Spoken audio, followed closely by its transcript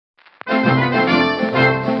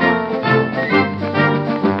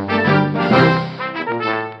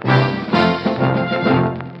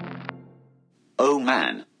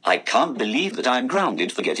I can't believe that I'm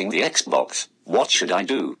grounded for getting the Xbox. What should I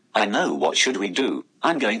do? I know, what should we do?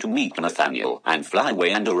 I'm going to meet Nathaniel and fly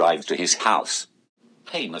away and arrive to his house.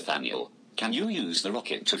 Hey Nathaniel, can you use the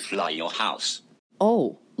rocket to fly your house?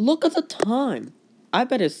 Oh, look at the time. I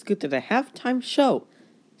better scoot to the halftime show.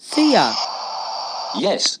 See ya.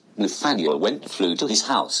 Yes, Nathaniel flew to his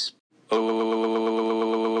house. Oh.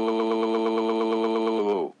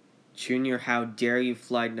 Junior, how dare you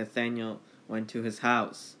fly? Nathaniel went to his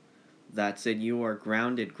house. That's it, you are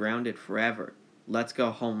grounded forever. Let's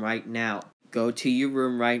go home right now. Go to your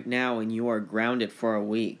room right now and you are grounded for a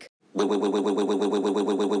week.